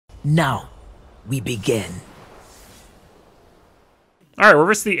Now, we begin. Alright, we're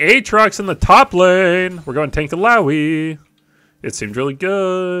versus the Aatrox in the top lane. We're going tank Illaoi. It seemed really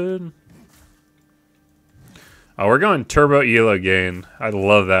good. Oh, we're going Turbo Ela gain. I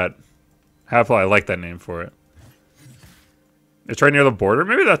love that. Half-Life, I like that name for it. It's right near the border.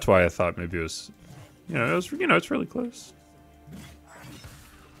 Maybe that's why I thought maybe it was, it's really close.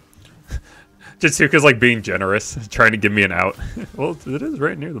 Just because, like, being generous, trying to give me an out. Well, it is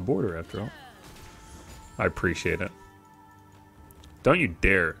right near the border, after all. I appreciate it. Don't you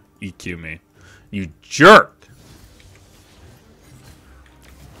dare EQ me. You jerk!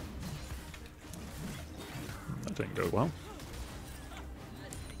 That didn't go well.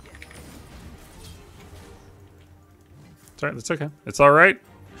 It's alright, that's okay. It's alright.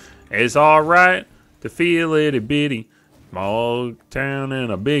 It's alright to feel itty bitty. Small town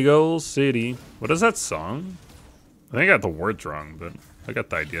in a big old city. What is that song? I think I got the words wrong, but I got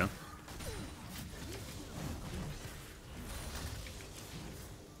the idea.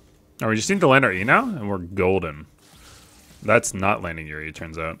 Oh, we just need to land our E now, and we're golden. That's not landing your E, it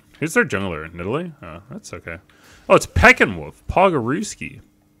turns out. Who's their jungler? Illaoi? Oh, that's okay. Oh, it's Pekin Woof. Pogaruski.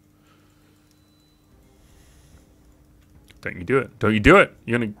 Don't you do it. Don't you do it.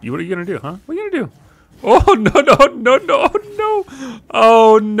 What are you gonna do, huh? What are you gonna do? Oh, no.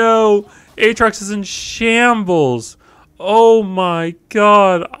 Oh, no. Aatrox is in shambles. Oh, my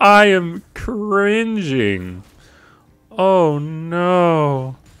God. I am cringing. Oh,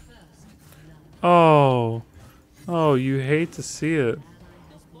 no. Oh. Oh, you hate to see it.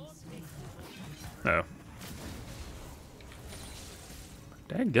 Oh.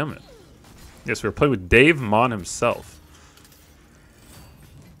 Dadgummit. Yes, we're playing with DaveMon himself.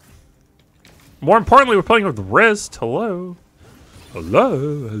 More importantly, we're playing with Riste. Hello.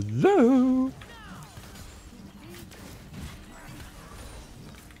 Hello.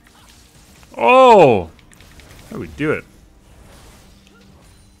 Oh. How do we do it?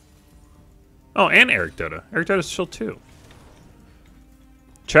 Oh, and Eric Dota. Eric Dota's chill too.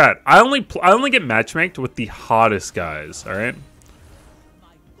 Chat, I only get matchmaked with the hottest guys, alright?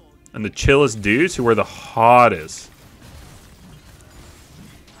 And the chillest dudes who are the hottest.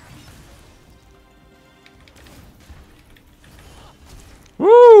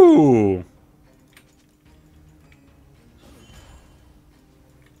 Woo!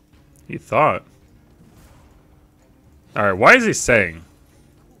 He thought. Alright, why is he saying?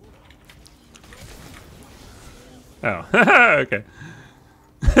 Oh, okay.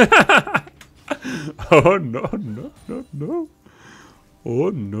 Oh, no. Oh,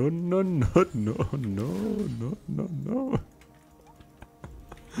 no.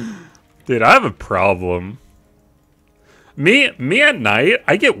 Dude, I have a problem. Me at night,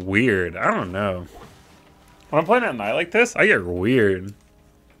 I get weird. I don't know. When I'm playing at night like this, I get weird.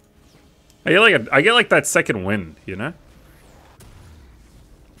 I get like that second wind, you know?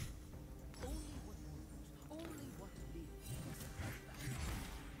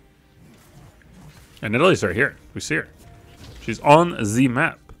 And Illaoi's right here. We see her. She's on the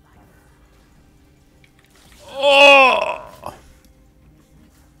map. Oh!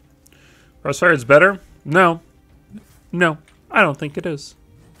 Crossfire's better? No. No, I don't think it is.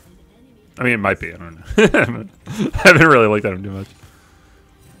 I mean, it might be. I don't know. I haven't really looked at him too much.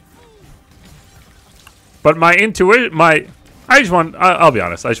 But my intuition, I'll be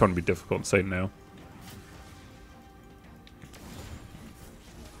honest, I just want to be difficult and say no.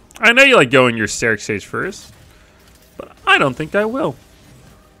 I know you like going your Steric stage first, but I don't think I will.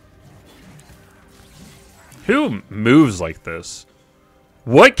 Who moves like this?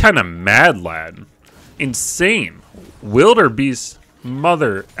 What kind of mad lad? Insane. Wildebeest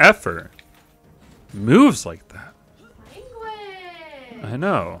mother effer moves like that. Penguin. I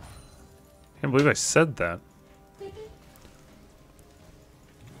know. Can't believe I said that.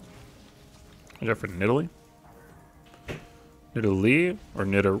 Is that for Nidalee? Nidalee or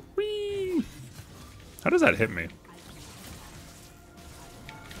Nidalee? How does that hit me?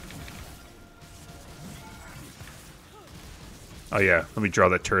 Oh yeah, let me draw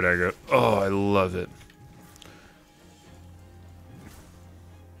that turret aggro. Oh, I love it.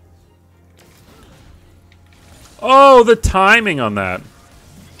 Oh, the timing on that.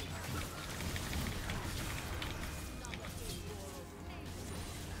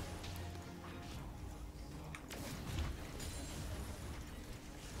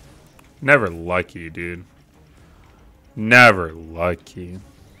 Never lucky, dude. Never lucky.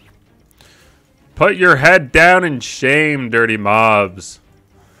 Put your head down in shame, DirtyMobs.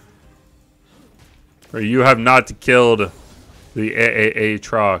 For you have not killed the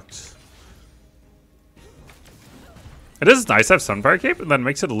Aatrox. It is nice to have Sunfire Cape, and that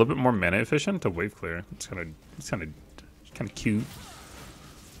makes it a little bit more mana efficient to wave clear. It's kind of cute.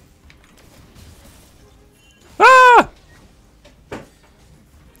 Ah!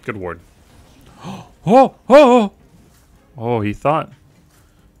 Good ward. Oh, he thought.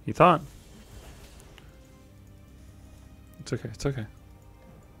 He thought. It's okay, it's okay.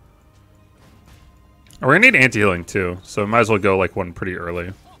 Oh, we're gonna need anti-healing too, so might as well go like one pretty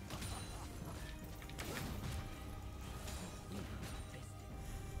early.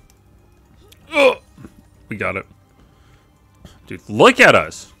 Oh, we got it. Dude, look at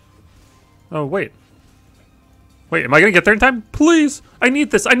us. Oh, wait. Wait, am I gonna get there in time? Please! I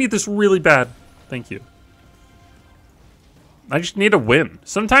need this. I need this really bad. Thank you. I just need a win.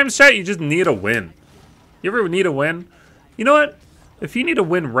 Sometimes, chat, you just need a win. You ever need a win? You know what? If you need a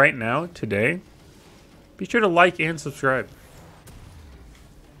win right now, today, be sure to like and subscribe.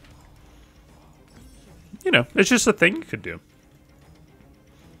 You know, it's just a thing you could do.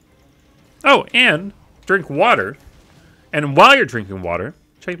 Oh, and drink water. And while you're drinking water,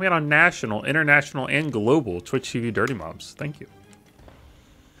 check me out on national, international, and global Twitch TV DirtyMobs. Thank you.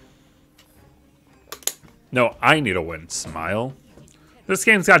 No, I need a win. Smile. This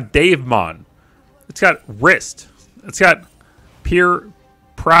game's got Davemon. It's got Riste. It's got Pure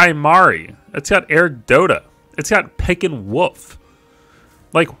Primary. It's got Eric Dota. It's got Pekin Woof.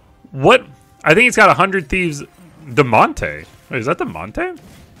 Like, what? I think it's got 100 Thieves Damonte. Wait, is that Damonte? Is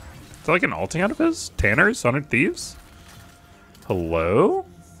that like an alting out of his? Tanner's 100 Thieves? Hello?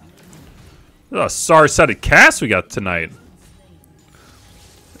 A star-studded cast we got tonight.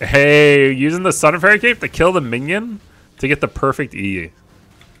 Hey, using the Sun Fairy Cape to kill the minion to get the perfect E.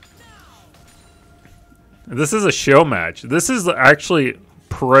 This is a show match. This is actually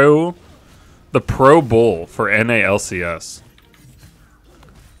the Pro Bowl for NALCS.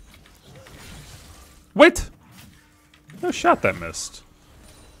 Wait! No shot that missed.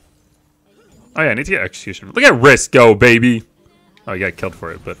 Oh yeah, I need to get execution. Look at Riste go, baby! Oh, you got killed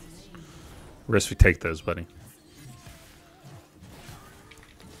for it, but Riste, we take those, buddy.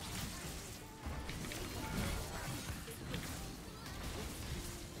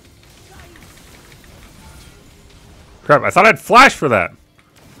 Crap, I thought I'd flash for that.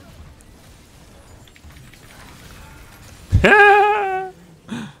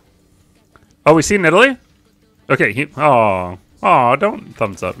 Oh, we see in Italy? Okay, he... Oh, don't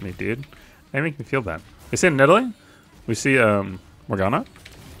thumbs up me, dude. That make me feel bad. We see in Italy? We see, Morgana?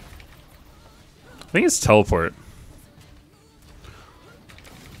 I think it's teleport.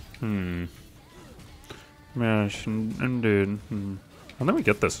 Mash, and dude. How do we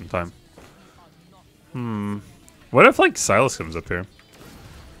get this in time? What if, like, Silas comes up here?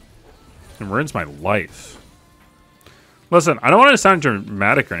 And ruins my life. Listen, I don't want to sound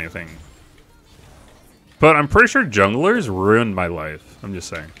dramatic or anything. But I'm pretty sure junglers ruined my life. I'm just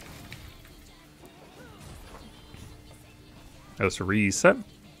saying. Let's reset.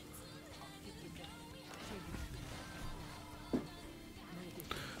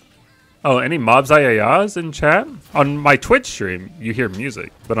 Oh, any mobs IAs in chat? On my Twitch stream, you hear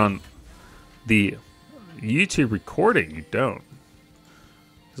music. But on the YouTube recording, you don't.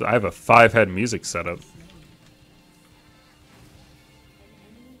 Because I have a 5-head music setup.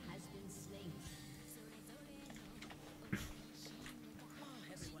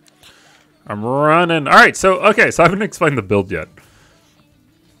 I'm running. All right, so I haven't explained the build yet.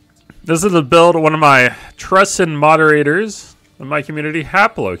 This is a build one of my trusted moderators in my community,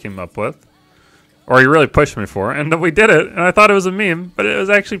 Haplo, came up with. Or he really pushed me for, and then we did it, and I thought it was a meme, but it was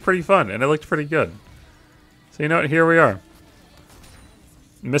actually pretty fun, and it looked pretty good. So you know what? Here we are.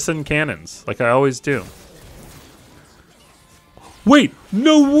 Missing cannons, like I always do. Wait,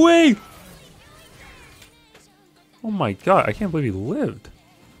 no way! Oh my god, I can't believe he lived.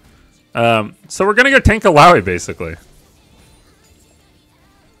 So we're gonna go tank Illaoi, basically.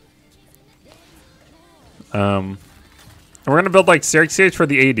 And we're gonna build like CH for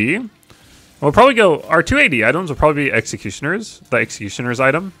the AD. And we'll probably go, our 2 AD items will probably be Executioners, the Executioners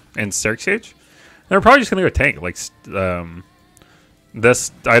item, and CH. And we're probably just gonna go tank, like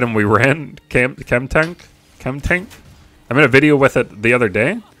this item we ran, Chem Tank. I made a video with it the other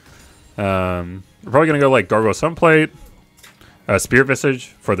day. We're probably gonna go like Gargoyle Sunplate, Spirit Visage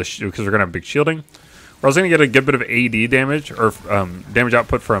for the because we're gonna have big shielding. We're also gonna get a good bit of AD damage or damage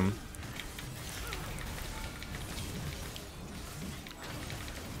output from.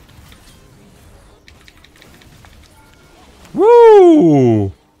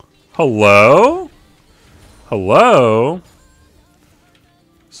 Woo! Hello? Hello?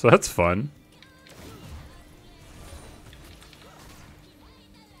 So that's fun.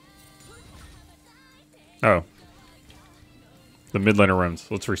 Oh. The mid laner roams.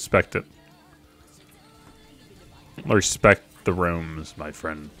 Let's respect it. Respect the roams, my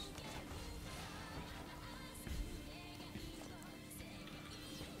friends.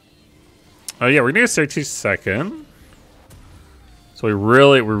 Oh yeah, we're gonna get 60 second. So we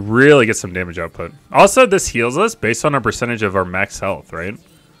really get some damage output. Also, this heals us based on our percentage of our max health, right?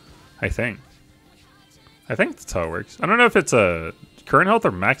 I think that's how it works. I don't know if it's a current health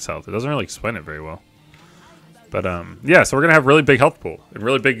or max health. It doesn't really explain it very well. But yeah, so we're gonna have really big health pool and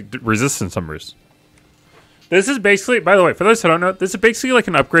really big resistance numbers. This is basically, by the way, for those who don't know, this is basically like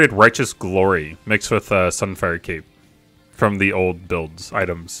an upgraded Righteous Glory mixed with Sunfire Cape from the old builds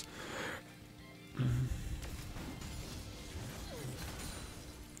items.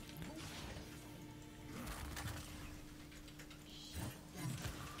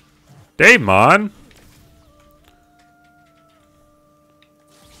 Damon!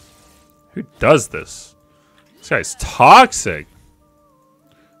 Who does this? This guy's toxic.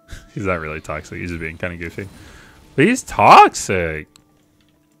 He's not really toxic. He's just being kind of goofy. But he's toxic.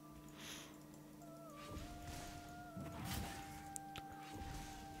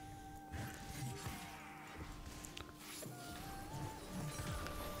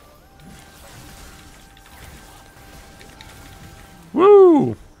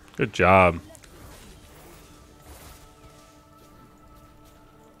 Woo! Good job.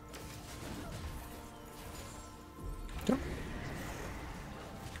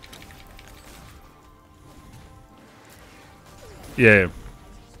 Yeah.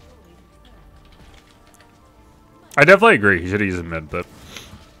 I definitely agree. He should have used a mid, but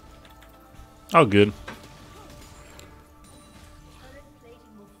all good.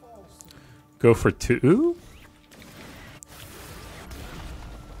 Go for 2.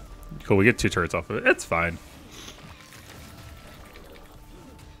 Cool, we get 2 turrets off of it. It's fine.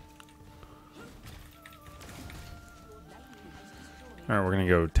 Alright, we're gonna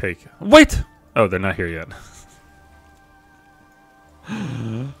go take... Wait! Oh, they're not here yet.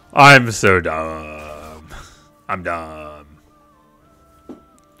 I'm so dumb. I'm dumb.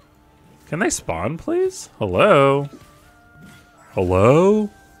 Can they spawn, please? Hello? Hello?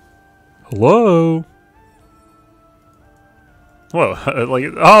 Hello? Whoa, like,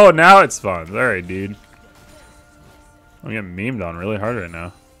 oh, now it spawns. Alright, dude. I'm getting memed on really hard right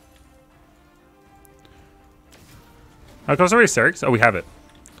now. How close are we, Serix? Oh, we have it.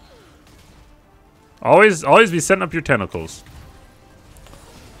 Always be setting up your tentacles.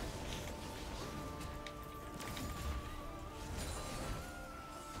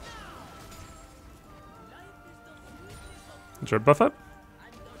 Is red buff up?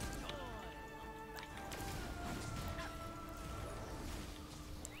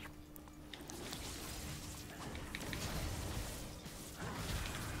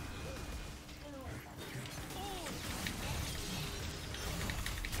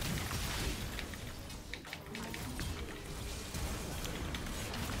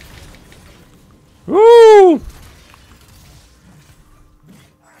 Woo!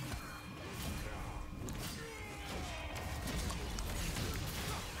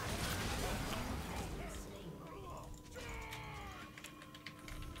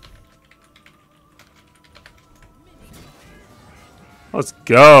 Let's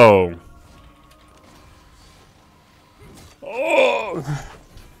go. Oh.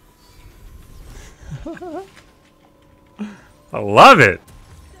 I love it.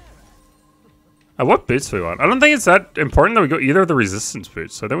 What boots do we want? I don't think it's that important that we go either of the resistance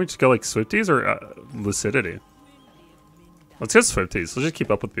boots. So then we just go like Swifties or Lucidity. Let's get Swifties. Let's just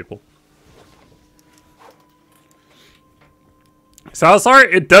keep up with people.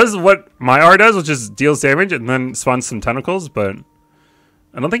 Salasar, it does what my R does, which is deals damage and then spawns some tentacles, but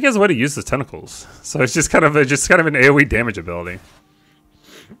I don't think he has a way to use the tentacles. So it's just kind of an AoE damage ability.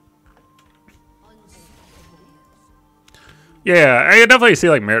 Yeah, I definitely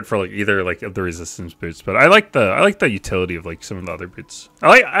see like merit for like either like of the resistance boots, but I like the utility of like some of the other boots.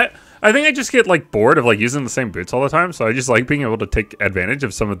 I think I just get like bored of like using the same boots all the time, so I just like being able to take advantage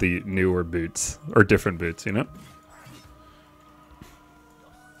of some of the newer boots or different boots, you know?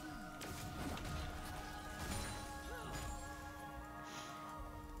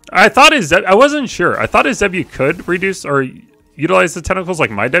 I wasn't sure. I thought his W could reduce or utilize the tentacles like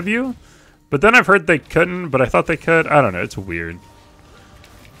my W. But then I've heard they couldn't, but I thought they could. I don't know. It's weird.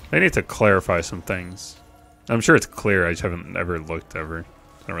 They need to clarify some things. I'm sure it's clear. I just haven't ever looked ever.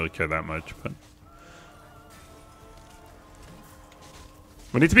 I don't really care that much, but...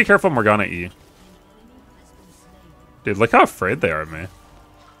 We need to be careful Morgana E. Dude, look how afraid they are of me.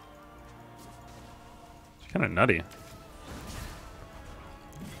 It's kind of nutty.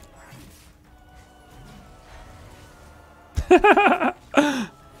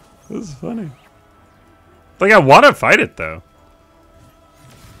 This is funny. Like, I want to fight it, though.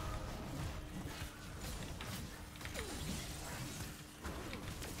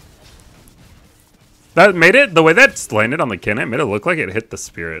 That made it, the way that's landed on the cannon, made it look like it hit the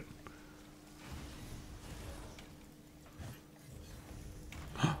spirit.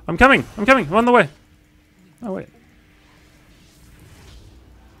 I'm coming, I'm on the way. Oh, wait.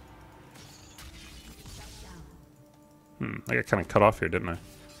 I got kind of cut off here, didn't I?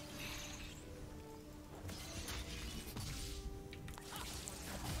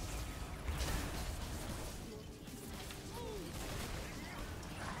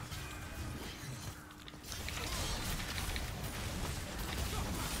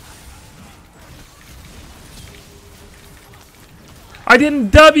 I didn't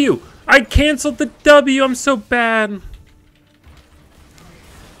W! I canceled the W! I'm so bad!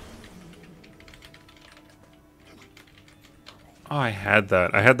 Oh, I had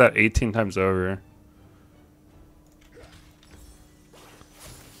that. I had that 18 times over.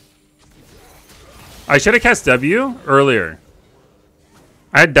 I should have cast W earlier.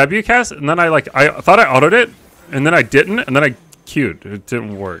 I had W cast, and then I thought I autoed it, and then I didn't, and then I Q'd. It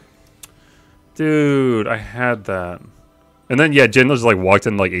didn't work. Dude, I had that. And then, yeah, Jin just, like, walked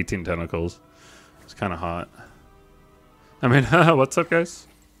in, like, 18 tentacles. It's kind of hot. I mean, what's up, guys?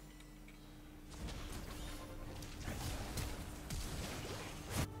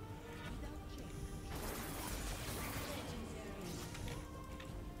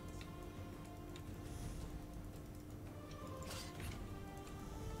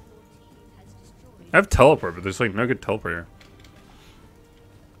 I have teleport, but there's, like, no good teleport here.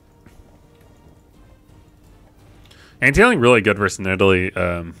 Anti-healing really good versus Italy.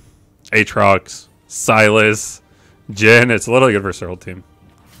 Aatrox, Silas, Jin. It's literally good versus their whole team.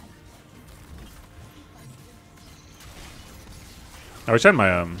 I wish I had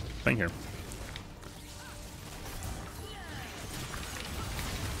my thing here.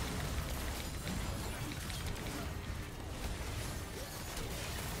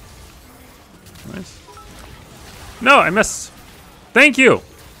 Nice. No, I missed. Thank you.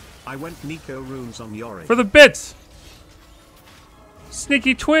 I went Nico runes on Yorick. For the bits.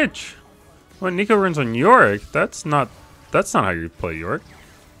 Sneaky Twitch. When Nico runs on Yorick, that's not how you play Yorick.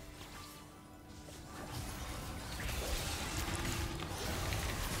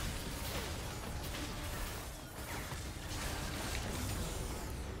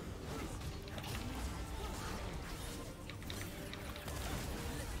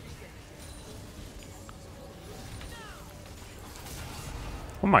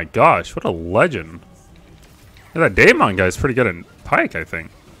 Oh my gosh, what a legend. Yeah, that Damonte guy is pretty good in Pike, I think.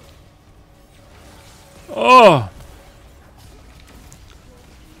 Oh!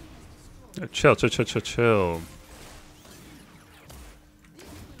 Yeah, chill.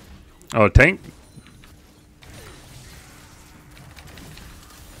 Oh, tank?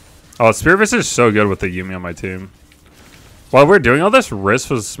 Oh, Spirit Fist is so good with the Yuumi on my team. While we're doing all this,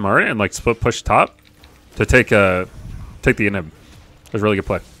 Riste was smart and like split push top to take the inhib. It was a really good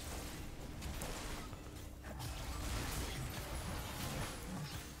play.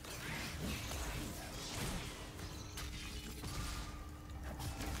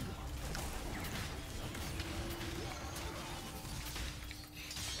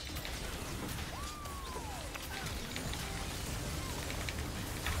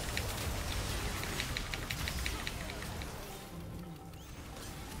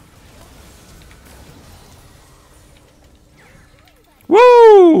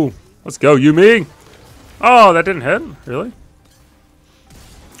 Woo! Let's go, Yuumi! Oh, that didn't hit? Really?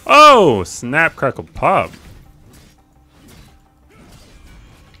 Oh! Snap, crackle, pop.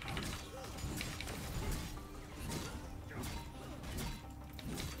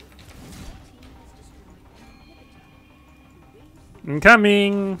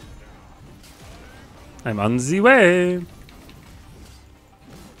 Incoming! I'm on the way!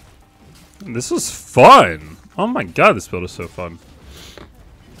 This was fun! Oh my god, this build is so fun.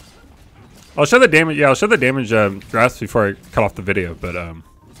 I'll show the damage. Yeah, I'll show the damage graphs before I cut off the video. But it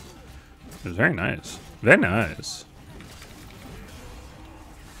was very nice. Very nice.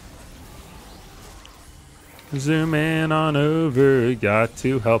 Zoom in on over. Got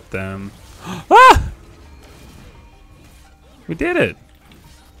to help them. Ah! We did it.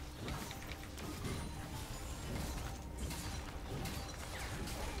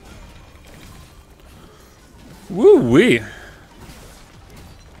 Woo wee.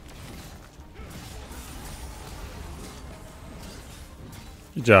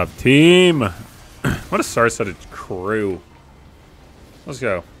 Good job, team. What a star-studded crew. Let's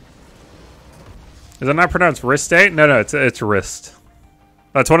go. Is it not pronounced Riste? No, it's Rist.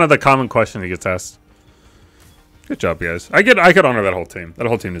 That's one of the common questions he gets asked. Good job, guys. I could honor that whole team. That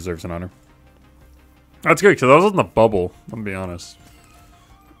whole team deserves an honor. That's good because I was in the bubble. I'm gonna be honest.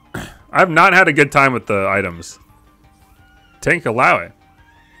 I've not had a good time with the items. Tank Illaoi.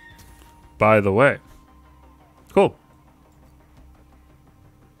 By the way. Cool.